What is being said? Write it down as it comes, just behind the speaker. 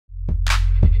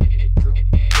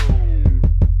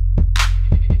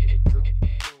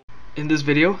In this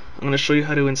video, I'm going to show you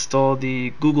how to install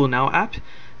the Google Now app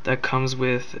that comes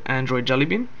with Android Jelly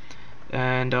Bean.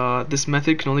 And this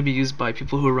method can only be used by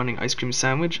people who are running Ice Cream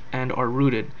Sandwich and are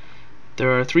rooted.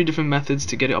 There are 3 different methods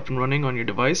to get it up and running on your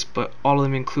device, but all of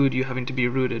them include you having to be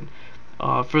rooted.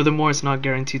 Furthermore, it's not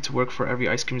guaranteed to work for every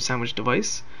Ice Cream Sandwich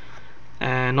device.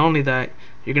 And not only that,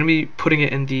 you're going to be putting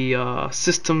it in the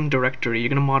system directory. You're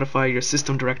going to modify your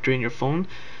system directory in your phone,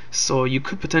 so you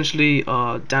could potentially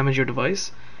damage your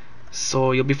device.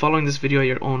 So you'll be following this video at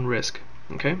your own risk.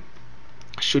 Okay.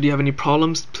 Should you have any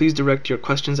problems, please direct your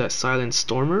questions at Silent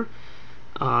Stormer.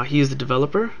 He is the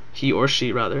developer, he or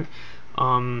she rather,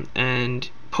 and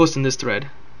post in this thread,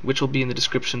 which will be in the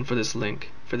description for this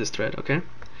link for this thread. Okay.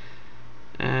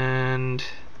 And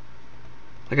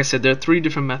like I said, there are 3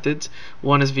 different methods.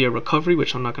 One is via recovery,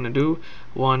 which I'm not going to do.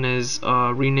 One is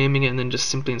renaming it and then just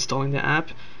simply installing the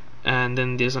app. And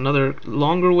then there's another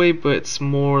longer way, but it's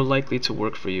more likely to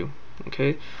work for you.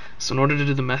 Okay, so in order to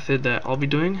do the method that I'll be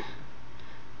doing,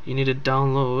 you need to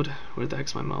download, where the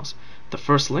heck's my mouse, the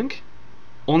first link,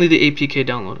 only the APK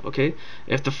download. Okay,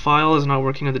 if the file is not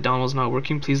working or the download is not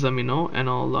working, please let me know and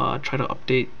I'll try to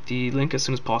update the link as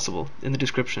soon as possible in the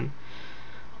description.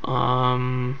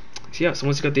 So yeah, so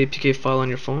once you got the APK file on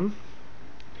your phone,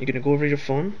 you're gonna go over your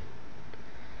phone.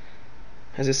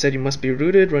 As I said, you must be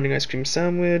rooted, running Ice Cream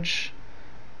Sandwich,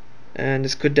 and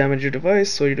this could damage your device,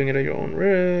 so you're doing it at your own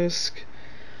risk.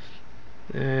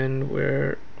 And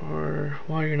why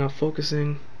are you not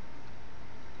focusing?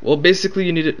 Well, basically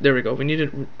you needed, there we go, we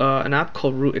needed an app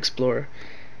called Root Explorer.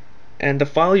 And the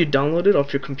file you downloaded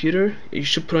off your computer, you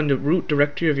should put on the root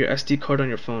directory of your SD card on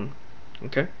your phone.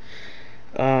 Okay?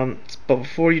 But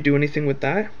before you do anything with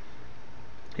that,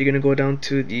 you're going to go down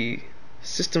to the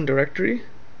system directory,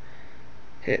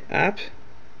 hit app.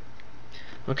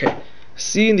 Okay,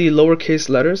 see in the lowercase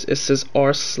letters it says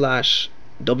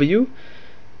r/w.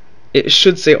 It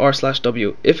should say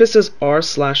r/w. If it says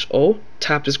r/o,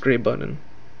 tap this gray button.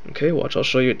 Okay, watch, I'll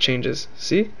show you it changes.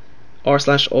 See,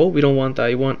 r/o, we don't want that.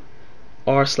 You want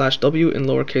r/w in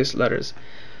lowercase letters.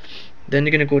 Then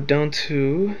you're gonna go down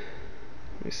to,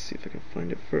 let me see if I can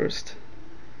find it first.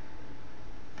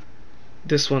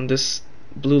 This one, this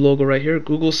blue logo right here,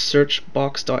 Google search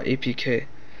box.apk.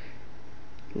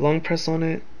 Long press on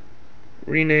it,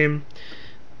 rename.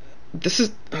 This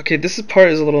part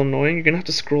is a little annoying. You're gonna have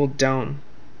to scroll down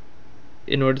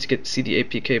in order to see the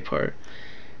APK part.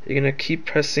 You're gonna keep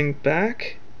pressing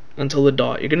back until the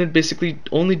dot. You're gonna basically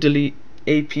only delete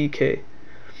APK,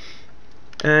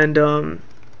 and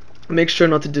make sure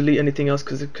not to delete anything else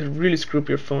because it could really screw up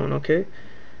your phone. Okay,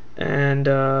 and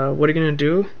what are you gonna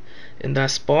do in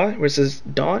that spot where it says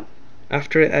dot?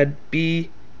 After it, add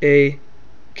BAK.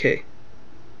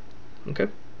 Okay,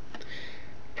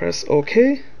 press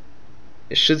OK.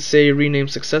 It should say rename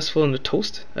successful in the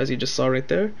toast, as you just saw right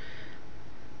there.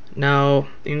 Now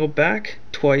you can go back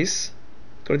twice,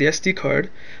 go to the SD card,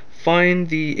 find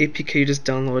the APK you just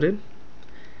downloaded,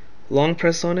 long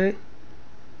press on it,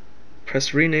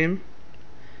 press rename.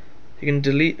 You can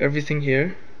delete everything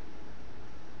here.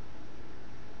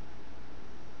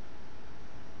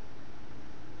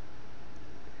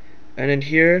 And then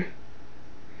here,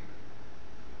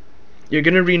 you're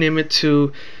gonna rename it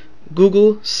to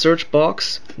Google search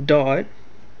box dot,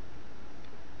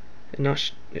 and now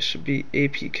it should be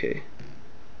APK.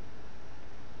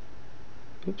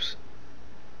 Oops.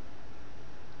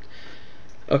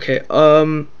 Okay.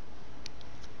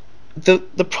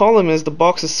 The problem is the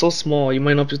box is so small, you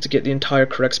might not be able to get the entire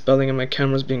correct spelling, and my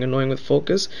camera's being annoying with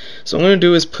focus. So what I'm gonna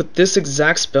do is put this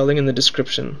exact spelling in the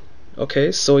description.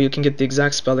 Okay, so you can get the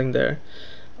exact spelling there.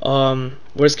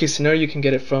 Worst case scenario, you can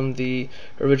get it from the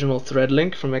original thread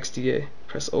link from XDA.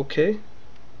 Press OK,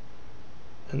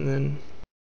 and then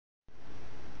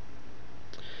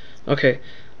okay.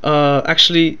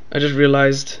 Actually, I just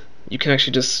realized you can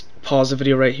actually just pause the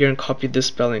video right here and copy this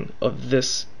spelling of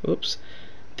this. Oops,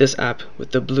 this app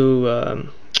with the blue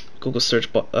Google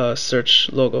search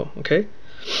logo. Okay,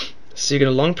 so you're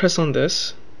gonna long press on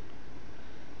this,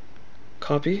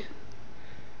 copy,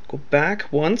 go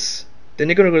back once. Then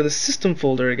you're going to go to the system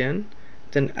folder again,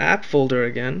 then app folder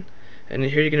again, and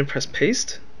here you're going to press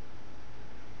paste.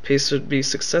 Paste should be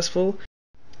successful.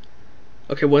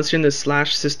 Okay, once you're in the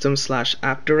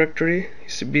 /system/app directory, you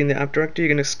should be in the app directory,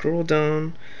 you're going to scroll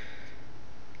down.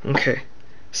 Okay,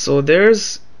 so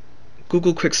there's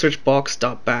Google Quick Search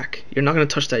Box.back. You're not going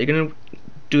to touch that. You're going to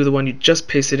do the one you just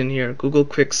pasted in here, Google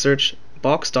Quick Search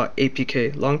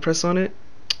Box.apk. Long press on it.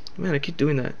 Man, I keep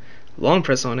doing that. Long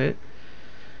press on it.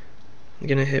 You're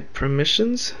gonna hit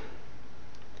permissions.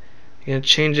 You're gonna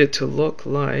change it to look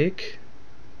like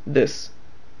this.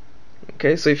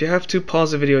 Okay, so if you have to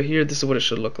pause the video here, this is what it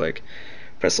should look like.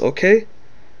 Press OK,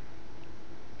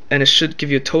 and it should give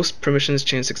you a toast permissions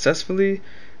changed successfully.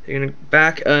 You're gonna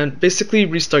back and basically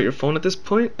restart your phone at this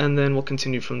point, and then we'll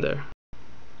continue from there.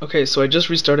 Okay, so I just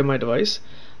restarted my device,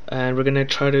 and we're gonna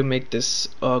try to make this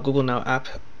Google Now app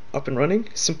up and running.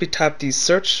 Simply tap the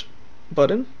search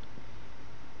button.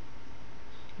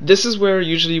 This is where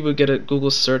usually we get a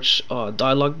Google search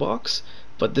dialog box,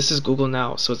 but this is Google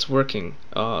Now, so it's working.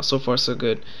 So far so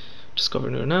good.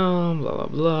 Discover new now, blah blah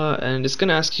blah, and it's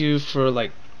gonna ask you for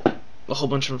like a whole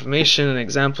bunch of information and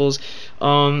examples.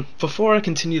 Before I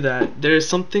continue that, there is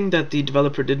something that the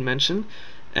developer did mention,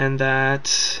 and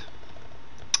that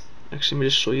actually let me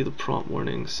just show you the prompt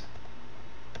warnings.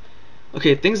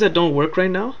 Okay, things that don't work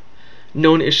right now.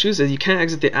 Known issues is you can't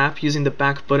exit the app using the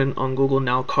back button on Google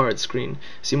Now card screen,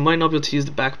 so you might not be able to use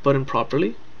the back button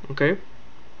properly. Okay.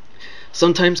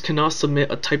 Sometimes cannot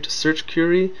submit a typed search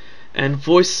query, and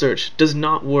voice search does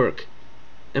not work,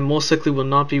 and most likely will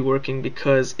not be working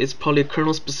because it's probably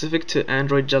kernel specific to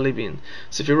Android Jelly Bean.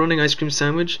 So if you're running Ice Cream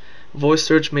Sandwich, voice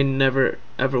search may never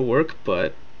ever work,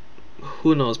 but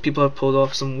who knows? People have pulled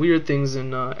off some weird things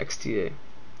in XDA.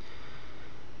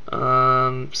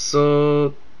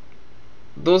 So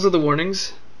those are the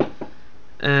warnings,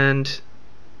 and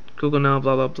Google Now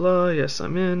blah blah blah, yes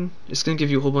I'm in. It's gonna give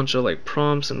you a whole bunch of like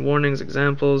prompts and warnings,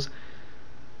 examples.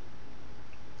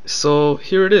 So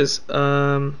here it is.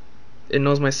 It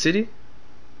knows my city,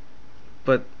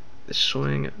 but it's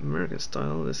showing American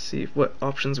style. Let's see what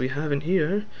options we have in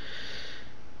here.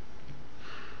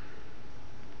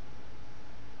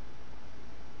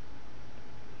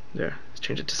 There, let's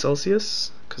change it to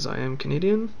Celsius because I am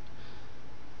Canadian.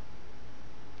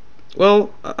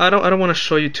 Well, I don't want to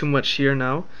show you too much here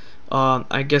now.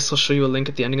 I guess I'll show you a link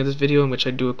at the ending of this video in which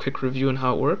I do a quick review on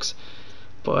how it works.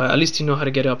 But at least you know how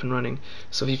to get it up and running.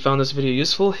 So if you found this video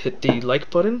useful, hit the like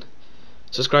button,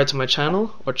 subscribe to my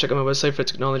channel, or check out my website for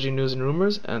technology news and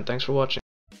rumors, and thanks for watching.